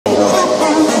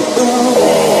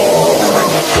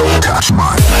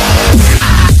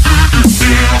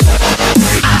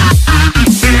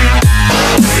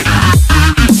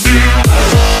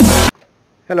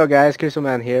Hello guys,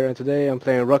 KriZ-O-Man here, and today I'm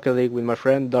playing Rocket League with my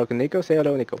friend DarkNiko. Say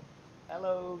hello, Nico.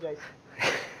 Hello guys.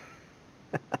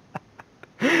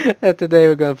 And today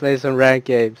we're gonna play some rank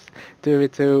games,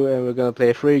 2v2, and we're gonna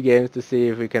play 3 games to see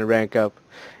if we can rank up.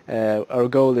 Our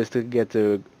goal is to get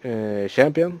to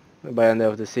champion by the end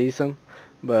of the season,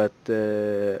 but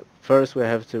first we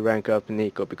have to rank up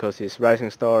Nico because he's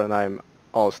Rising Star and I'm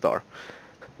All Star.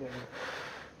 Yeah,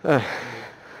 Uh,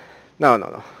 me.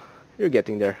 no. You're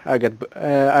getting there.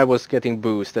 I was getting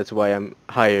boost. That's why I'm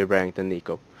higher ranked than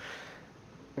Nico.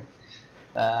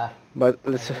 But I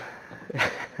let's know.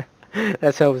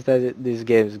 let's hope that this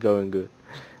game is going good.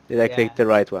 Did I Yeah. click the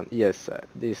right one? Yes.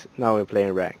 This now we're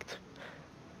playing ranked.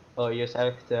 Oh, you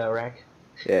select the rank.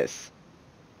 Yes.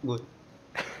 Good.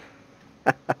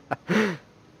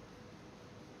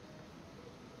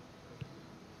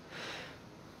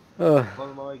 Oh,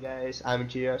 One more guys. I'm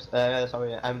Cheers.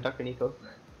 Sorry, I'm DarkNiko.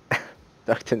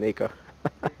 Dr. Nico.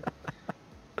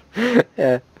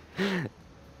 Yeah,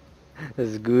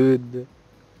 that's good.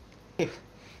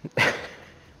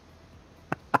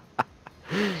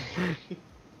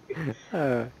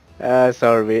 Uh,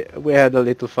 sorry, we had a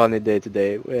little funny day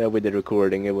today with the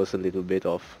recording. It was a little bit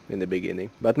off in the beginning,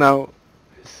 but now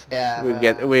Yeah,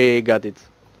 we got it.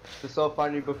 it's so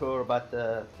funny before, but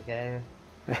okay.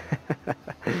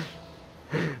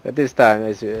 But this time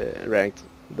it's ranked.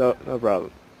 No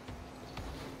problem.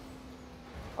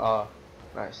 Oh,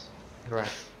 nice. Rank.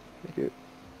 Thank you.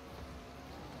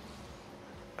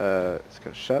 It's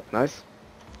gonna shot. Nice.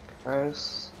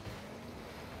 Nice.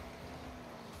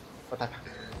 What the fuck?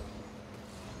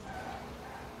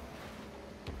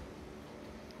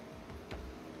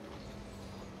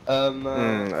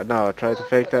 Now try to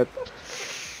fake that.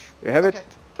 You have it. Okay.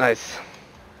 Nice.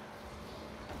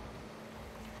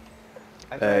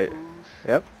 I try Uh, push.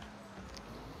 yep.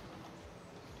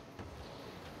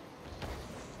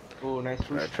 Oh, nice I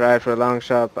push. tried for a long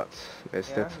shot, but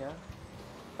missed it.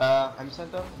 Yeah. I'm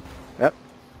center. Yep.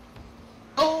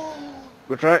 Oh,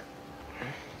 Good try.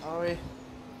 sorry.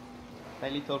 My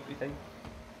little free time.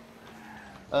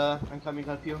 I'm coming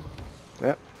help you.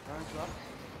 Yep. Nice luck.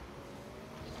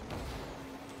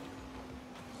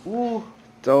 Ooh,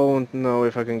 Don't know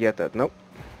if I can get that. Nope.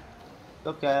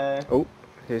 okay. Oh,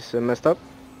 he's messed up.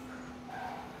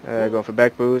 Ooh, Going for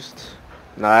back boost.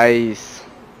 Nice.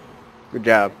 Good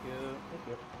job. thank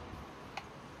you.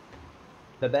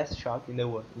 The best shot in the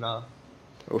world. No.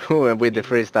 And with the It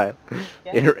is. freestyle.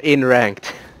 Yeah. In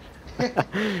ranked.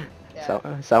 Yeah. So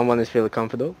someone is feeling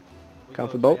comfortable. We go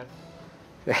Comfortable. tired.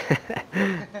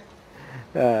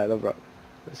 No problem.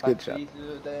 That's a good But shot.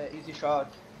 it's the easy shot.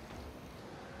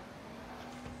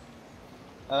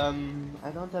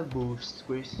 I don't have boost,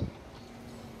 Chris.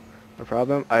 No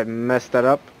problem. I messed that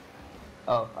up.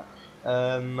 Oh, fuck.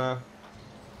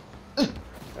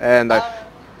 And Ah,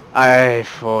 I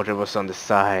thought it was on the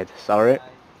side. Sorry. yeah,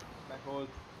 it's my fault.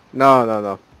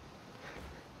 No.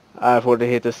 I thought it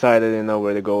hit the side. I didn't know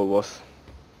where the goal was.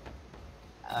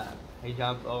 I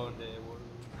jumped on the wall.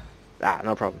 Ah,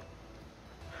 no problem.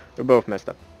 We both messed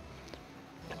up.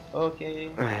 Okay,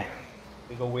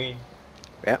 we go win.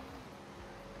 Yeah.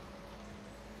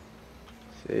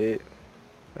 See.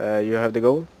 You have the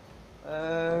goal?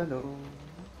 No.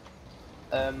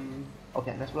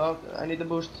 Okay, let's block. I need a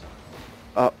boost.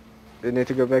 Oh, you need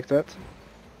to go back to that?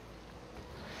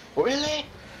 Really?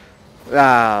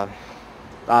 Ah,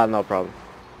 no problem.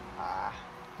 Ah,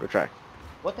 We'll try.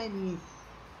 what I need?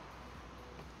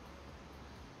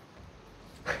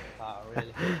 Ah,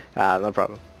 really? No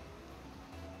problem.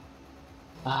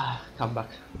 Ah, come back.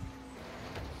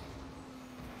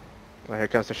 Well, here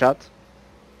comes the shot.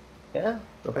 Yeah,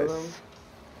 no problem.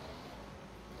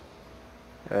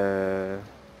 Nice. Uh,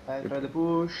 I try the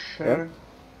push. yeah.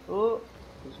 Oh,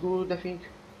 it's good, I think.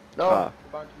 No, Ah,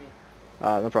 you bumped me.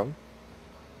 no problem.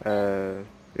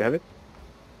 You have it?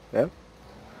 Yeah.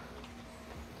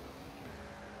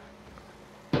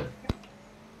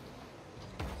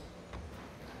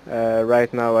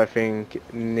 Right now I think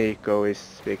Nico is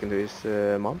speaking to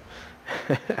his mom.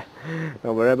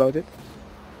 Don't worry about it.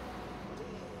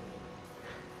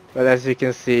 But as you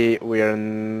can see, we are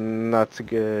not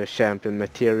champion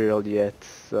material yet,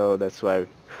 so that's why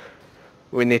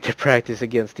we need to practice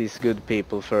against these good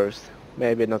people first.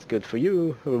 Maybe not good for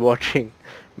you who are watching,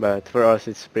 but for us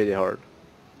it's pretty hard.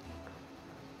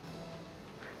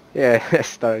 Yeah,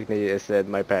 as Darkniko said,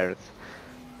 my parents.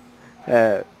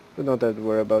 We don't have to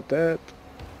worry about that.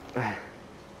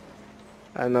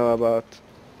 I know about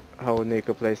how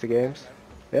Nico plays the Yeah, games.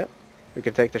 yeah. Yeah, we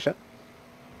can take the shot.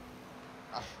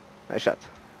 Ah, Nice shot.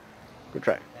 Good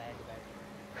try.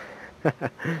 bad.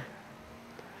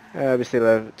 We still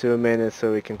have 2 minutes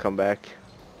so we can come back.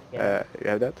 Yeah. You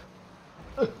have that?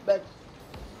 Back.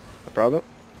 No problem.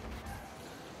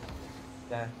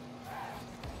 Yeah.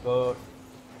 Good.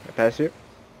 I pass you.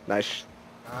 Nice.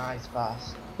 Nice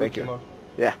pass. Good Thank you. teamwork.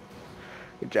 Yeah.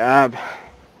 Good job.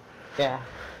 Yeah.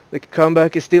 The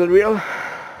comeback is still real.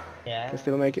 Yeah. Can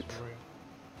still make it. it's real.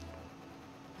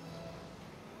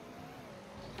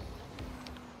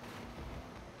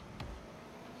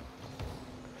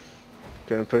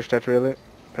 Couldn't push that really.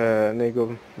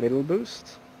 Nego middle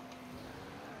boost.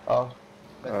 Oh.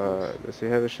 That's Does he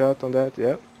have a shot on that?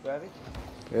 Yeah. Grab it.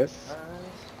 Yes.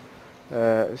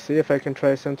 Nice. See if I can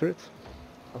try center it.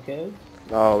 Okay.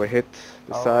 Oh, we hit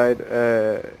the Oh. side.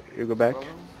 You go back.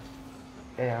 Problem.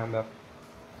 Yeah, I'm back.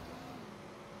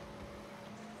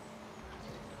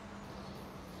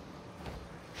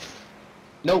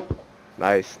 Nope.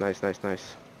 Nice, nice, nice,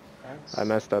 nice. Thanks. I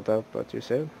messed that up, but you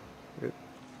saved. Good.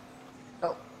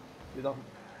 No. You don't.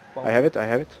 I have it, I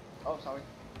have it. Oh, sorry.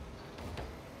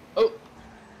 Oh.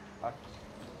 Fuck.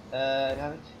 You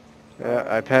have it? Yeah,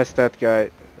 I passed that guy.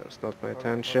 That was not my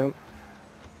intention.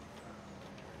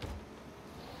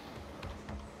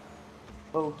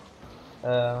 Oh.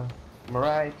 I'm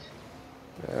right.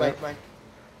 Wait.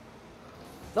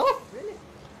 No, really?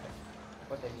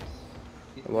 What I miss?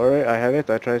 Don't worry, I have it.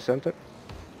 I try center.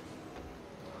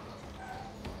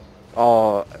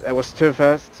 Oh, that was too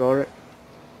fast. Sorry.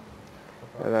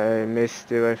 And I missed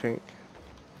you, I think.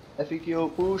 I think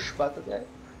you push, but okay.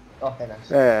 Oh, okay, nice.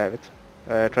 Yeah, I have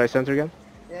it. Try center again.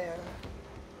 Yeah.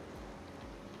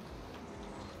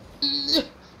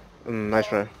 Nice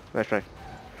try. Nice try.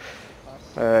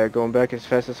 Pass. Going back as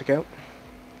fast as I can.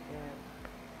 Yeah.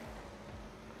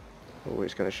 Oh,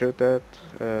 he's gonna shoot that.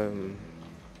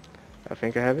 I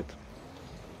think I have it.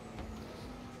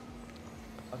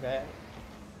 Okay.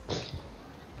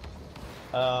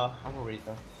 I'm a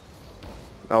reader.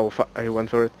 Oh, he went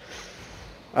for it.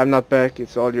 I'm not back.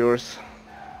 It's all yours.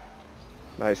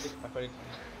 Nice. I got it.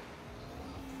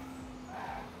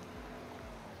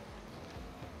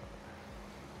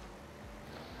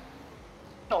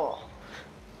 Oh.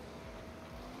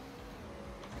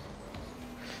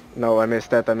 No, I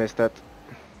missed that. I missed that.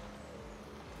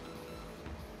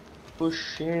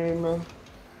 Push him.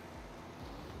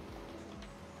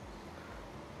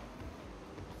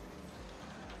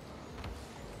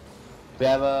 We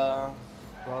have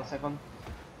 1 second.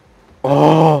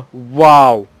 Oh,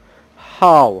 wow.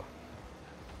 How?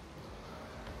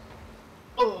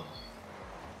 Oh.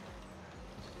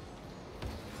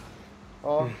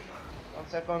 Oh. 1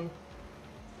 second.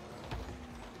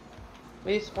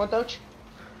 Please, 1 touch.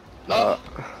 No.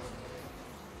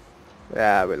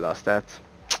 Yeah, we lost that.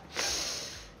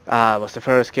 It was the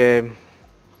first game.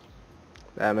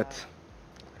 Damn it.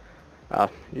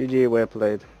 GG, well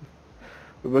played.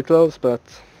 We were close, but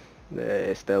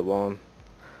they still won.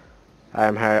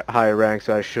 I'm high rank,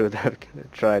 so I should have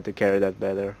tried to carry that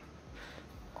better.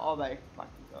 Oh my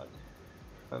fucking god.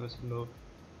 I was a noob.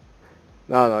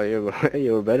 No, you were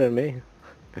you were better than me.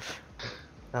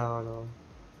 No.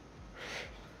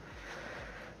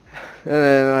 And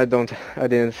then I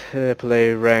didn't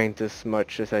play ranked as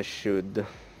much as I should.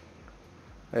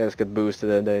 I just got boosted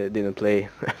and I didn't play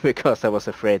because I was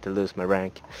afraid to lose my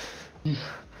rank.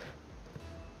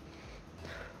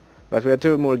 But we have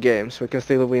 2 more games. We can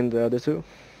still win the other 2.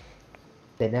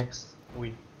 The next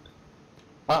win.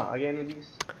 Again with this?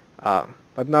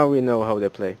 But now we know how they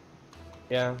play.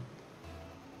 Yeah.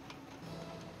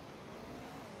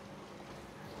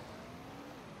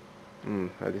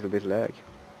 A little bit lag.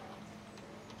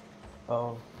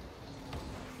 Oh.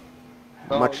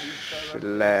 Much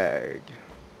lag.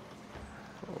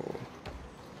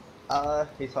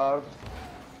 It's hard.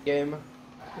 Game.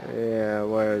 Yeah,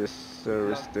 why are the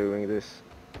servers doing this?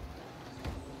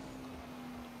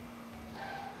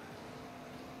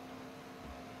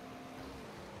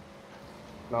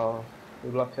 No, we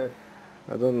blocked it.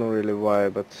 I don't know really why,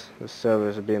 but the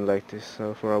servers have been like this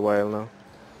for a while now.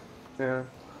 Yeah.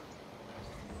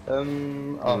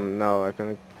 No, I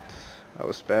couldn't. That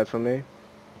was bad for me.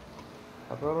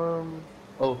 A problem.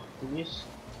 Oh, this.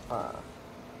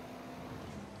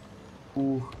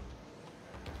 Ooh.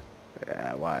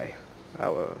 Yeah, why?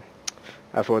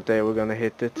 I thought they were gonna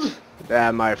hit it.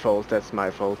 My fault. That's my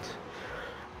fault.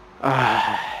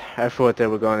 I thought they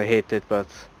were gonna hit it, but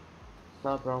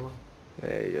No problem.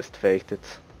 they just faked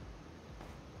it.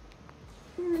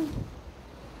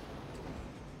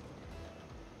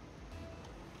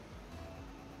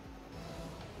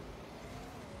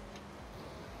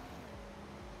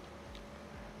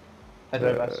 I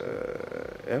drive us.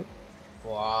 Yeah.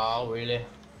 Wow, really?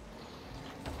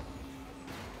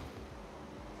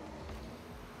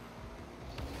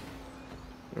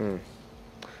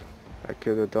 I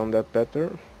could have done that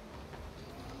better.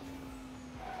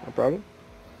 No problem.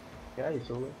 Yeah, it's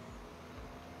over.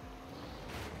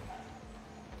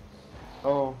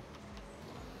 Oh.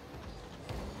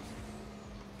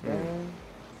 Yeah.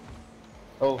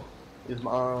 Oh, it's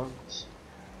my aunt.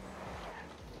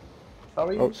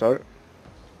 Sorry. Oh, sorry.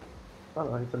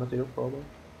 No, it's not your problem.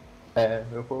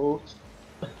 Your fault.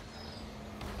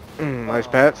 Nice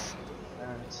pass.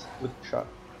 That's good shot.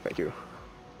 Thank you.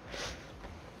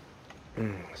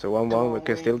 So 1-1, we can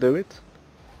Going. still do it.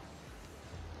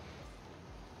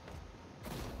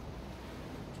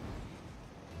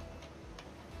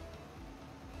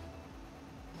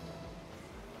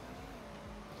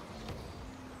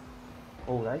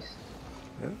 Oh, nice.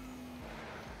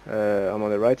 I'm on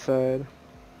the right side.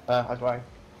 I try.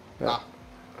 Yeah.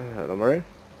 Don't worry.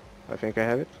 I think I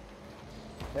have it.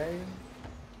 Okay.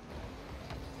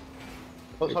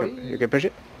 Oh, sorry. You can push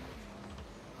it.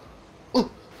 Ooh.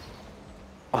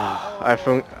 Ah,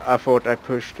 Oh. I thought I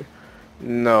pushed.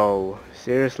 No,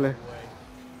 seriously? No way.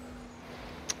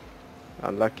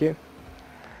 Unlucky.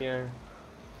 Yeah.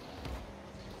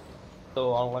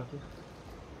 So unlucky.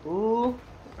 Ooh.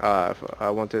 I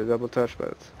wanted a double touch, but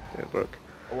it didn't work.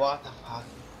 What the fuck?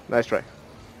 Nice try.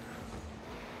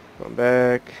 Come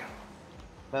back.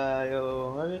 You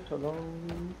have it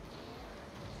alone.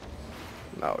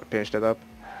 Now we pinched it up.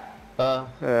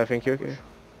 I think you push. okay.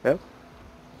 Yeah.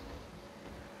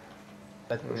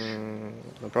 Let's push.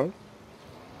 No problem.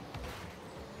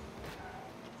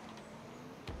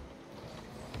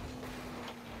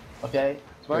 Okay,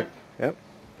 smart. Yep.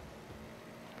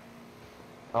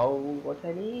 Oh, what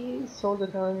I need all the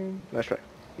time. Nice try.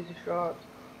 Easy shot.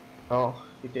 Oh,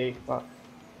 you take fuck.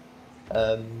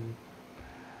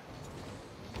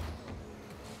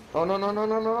 Oh no no no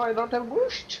no no! I don't have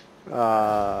boost.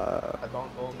 I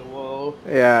don't go on the wall.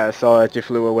 Yeah, I saw it. You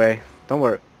flew away. Don't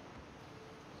worry.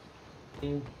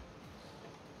 Mm.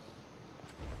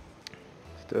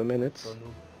 It's 2 minutes. So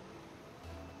noob.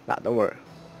 Nah, don't worry.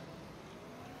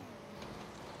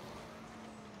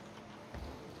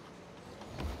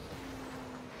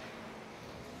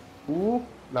 Ooh,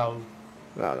 no.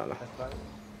 No. That's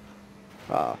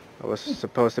fine. It was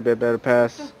supposed to be a better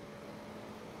pass.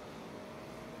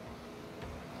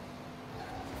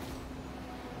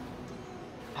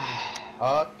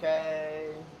 Okay.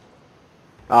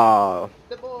 Oh,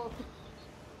 The ball.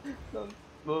 Don't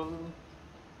move.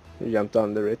 you jumped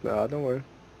under it. No, don't worry.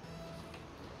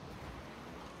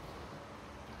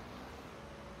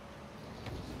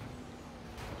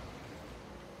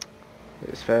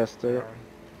 It's faster.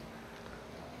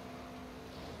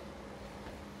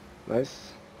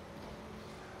 Nice.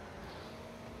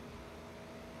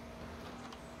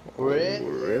 Really? Oh,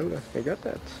 really? You got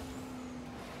that?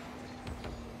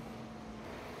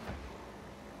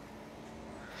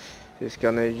 He's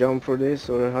gonna jump for this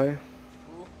or high?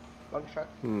 Ooh, long shot.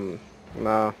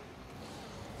 Nah.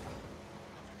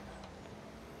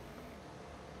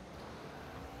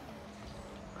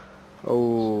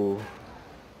 Oh,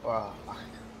 Wow.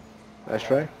 nice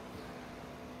try.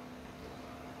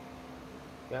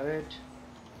 Got it.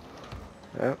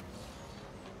 Yeah.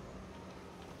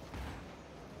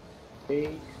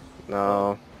 Big.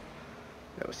 No.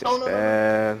 That was No, just no, no, no.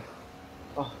 bad.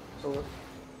 Oh, it's over.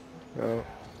 No.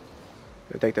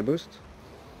 You take the boost?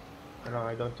 No,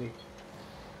 I don't think.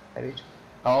 I need.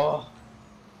 Oh.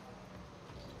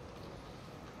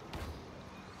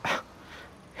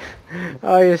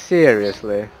 Are you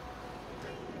seriously?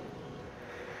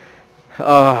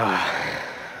 Ah,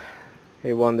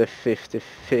 he won the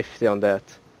 50-50 on that.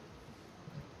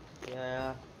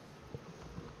 Yeah.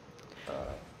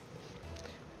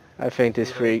 I think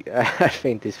this three. I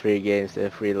think these 3 games are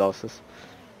 3 losses.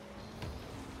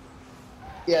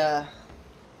 Yeah.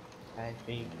 I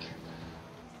think.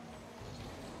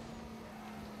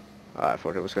 I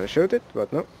thought he was gonna shoot it,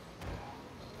 but no.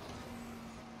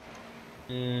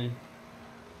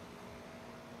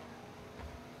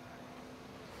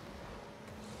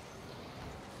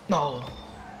 No.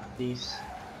 Please.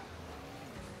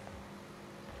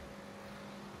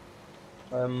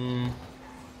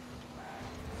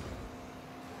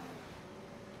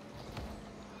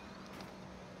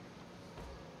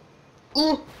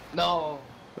 Ooh. No.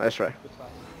 Nice try. Good pass.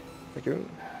 Thank you.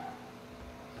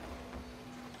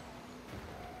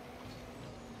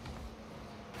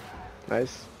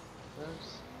 Nice.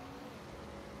 Yes.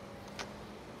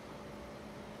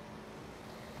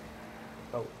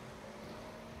 Oh.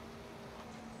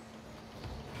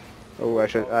 Oh, I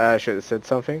should have said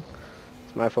something.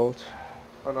 It's my fault.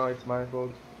 Oh no, it's my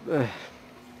fault.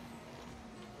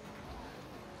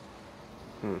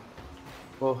 Hmm.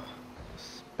 Oh.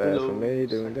 bad for me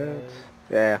doing that.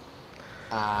 Yeah,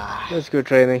 Ah. that's good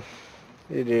training.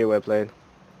 GG, well played.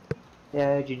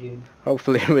 Yeah, GG.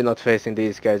 Hopefully we're not facing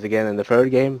these guys again in the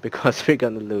third game, because we're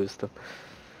gonna lose them.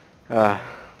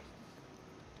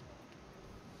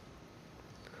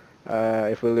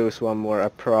 If we lose one more,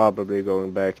 I'm probably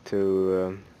going back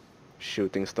to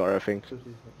shooting star, I think.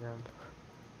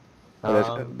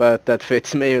 But that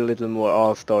fits me a little more.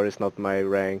 All star is not my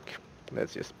rank.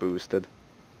 That's just boosted.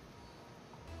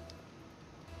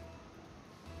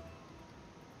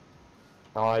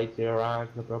 Oh, it's your rank,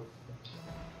 no problem.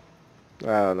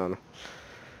 No.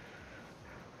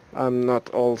 I'm not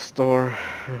all star.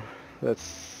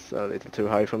 That's a little too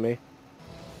high for me.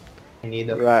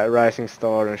 Neither. Rising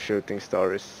star and shooting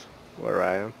star is where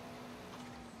I am.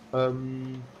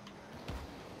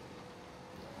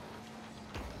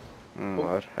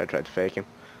 What? I tried to fake him.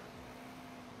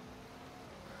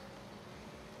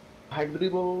 Hard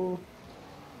dribble.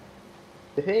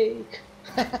 The fake.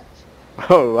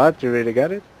 Oh, what? You really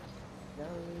got it? No.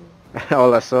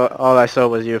 all I saw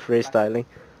was you freestyling.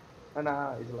 Oh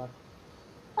no, it's a lot.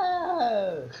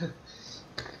 Oh.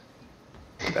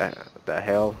 The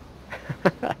hell?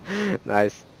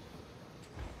 Nice.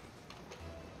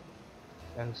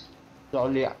 Thanks.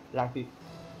 Only lucky.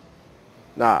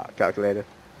 Nah, calculated.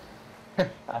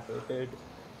 Calculated.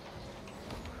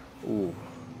 Ooh.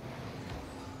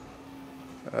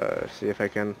 See if I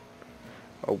can...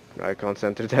 Oh, I can't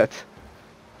center that.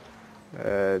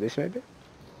 This maybe?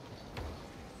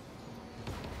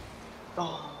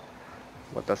 Oh.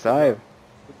 What a save.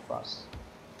 Good pass.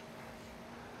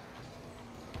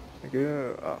 Thank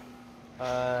you. Oh.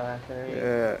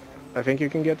 Okay. I think you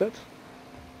can get that.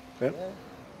 Yeah.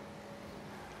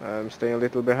 I'm staying a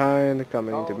little behind,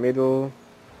 coming into middle.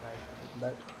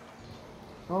 Nice.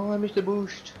 Oh, I missed the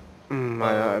boost.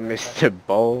 I missed the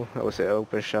ball. That was an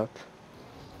open shot.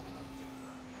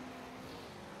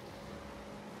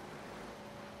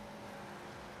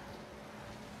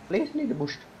 Please need the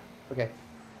boost. Okay.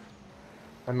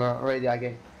 I'm ready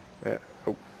again. Yeah.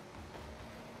 Oh.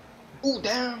 Oh,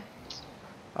 damn.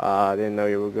 I didn't know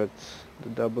you were good. The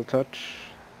double touch.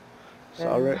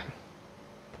 Sorry.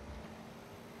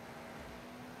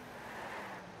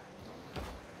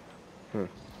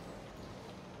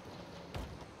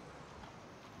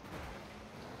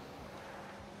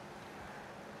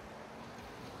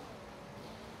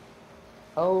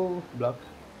 Oh, block.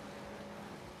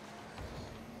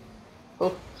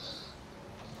 Oh.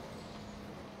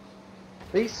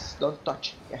 Please don't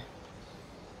touch. Yeah.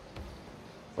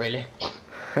 Really?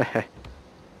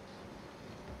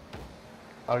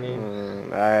 Only.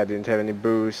 I didn't have any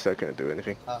boost, so I couldn't do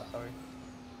anything. Ah, sorry.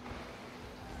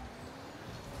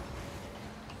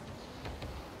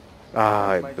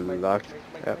 I blocked.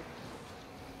 Yep.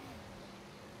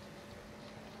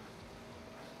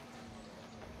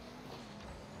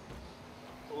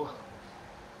 Oh.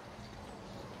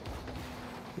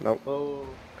 Nope. Oh.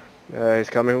 He's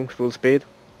coming full speed.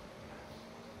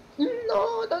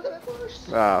 No, don't have a push.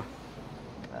 Ah,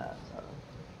 Sorry.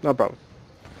 no problem.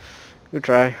 Good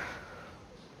try.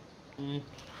 We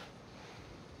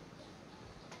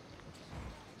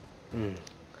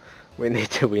need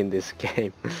to win this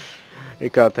game. We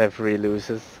can't have 3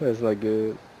 losses. That's not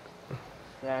good.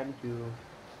 Yeah, me too.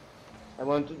 I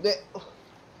want to.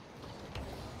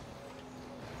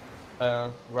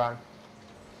 Run.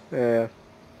 Yeah.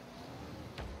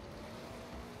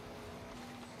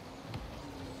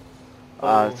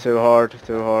 Too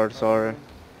hard, sorry.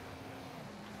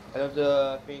 I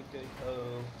don't think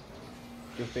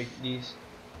to fix this.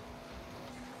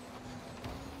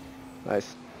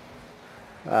 Nice.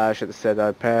 I should have said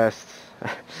I passed.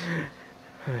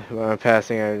 When I'm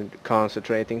passing, I'm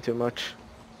concentrating too much.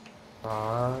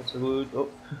 It's good. Oh,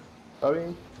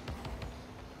 sorry.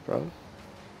 Problem.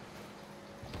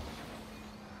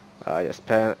 I just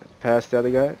passed the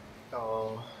other guy.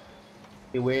 Oh,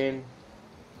 he win.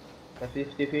 A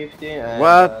 50-50 and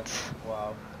What?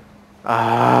 Wow.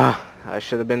 I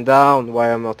should have been down.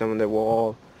 Why I'm not on the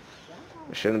wall?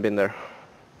 I shouldn't have been there.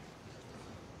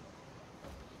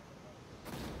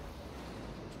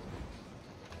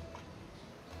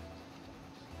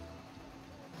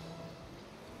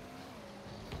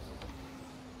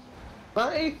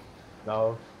 Bye.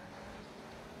 No.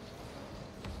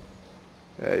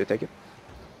 You take it.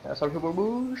 Some people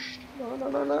boost. No.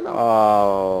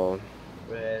 Oh.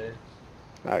 Well.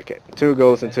 Okay. 2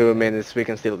 goals in 2 minutes. We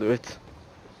can still do it.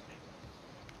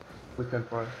 We can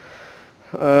try.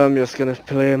 I'm just gonna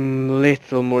play a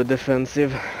little more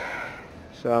defensive,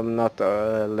 so I'm not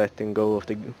letting go of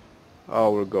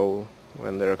our goal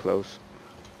when they're close.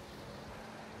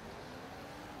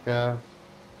 Yeah.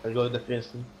 I'll go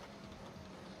defensive.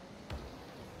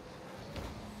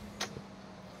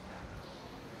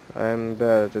 I'm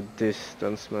bad at the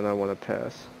distance when I wanna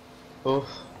pass. Oof.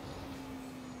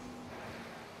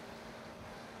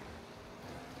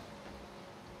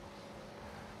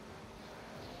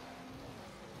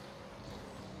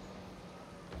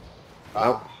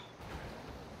 Nope. Ah.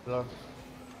 No.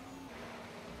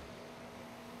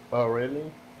 Oh,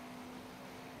 really?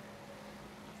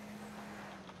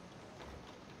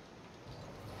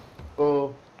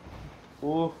 Oh.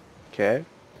 Oh. Okay.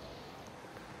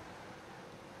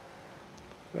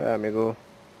 Amigo.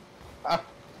 Ah.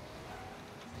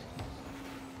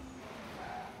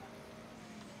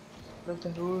 Not the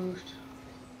roost.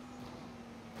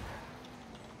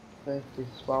 Okay, this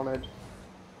is spawned.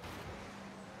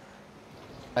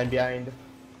 I'm behind.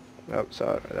 Oh,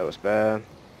 sorry, that was bad.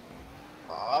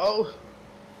 Oh.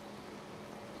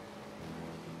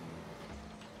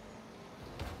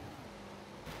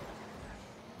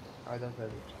 I don't have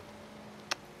it.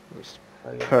 It was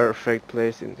I got it. perfect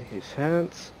place in his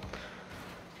hands.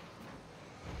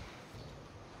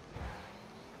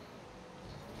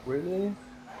 Really?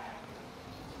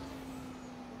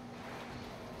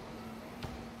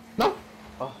 No!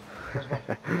 Oh, that's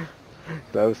bad.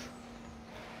 Close.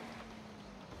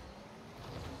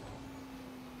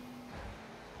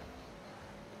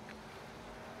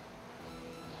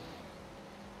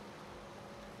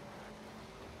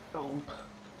 Nope.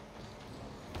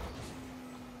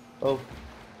 Oh.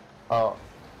 Oh.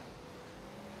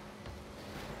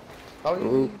 How you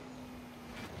Ooh. mean?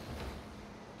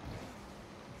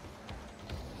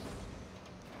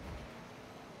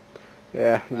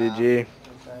 Yeah, Wow. GG.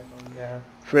 Yeah.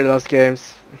 3 lost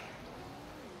games.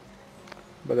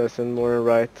 But that's more than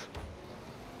right.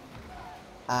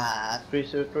 Ah,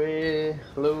 3-3,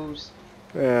 lose.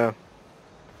 Yeah.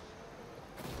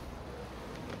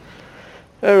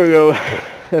 There we go.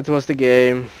 That was the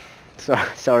game. So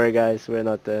sorry guys, we're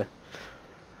not the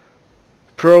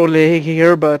pro league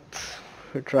here, but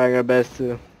we're trying our best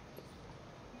to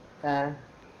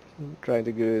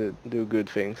do good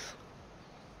things.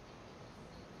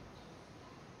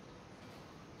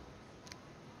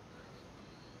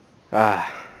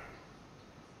 Ah.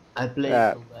 I played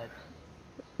Yeah. so bad.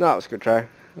 No, it was a good try.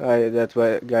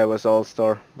 That guy was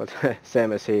all-star, but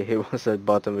same as he was at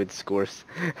bottom with scores.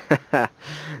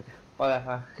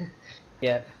 Oh,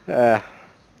 yeah. uh,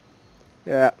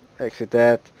 yeah, exit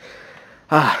that.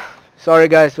 Ah, sorry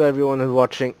guys to everyone who's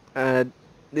watching.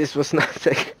 This was not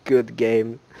a good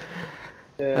game.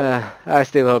 Yeah. I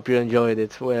still hope you enjoyed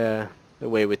it, the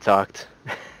way we talked.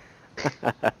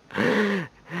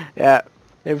 Yeah,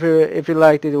 if you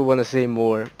liked it or want to see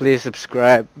more, please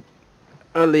subscribe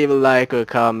or leave a like or a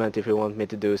comment if you want me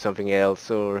to do something else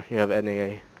or you have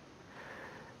any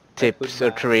tips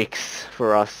or Goodbye. tricks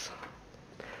for us.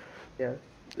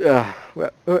 Yeah.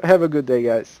 Well, have a good day,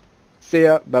 guys. See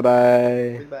ya. Bye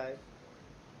bye. Goodbye.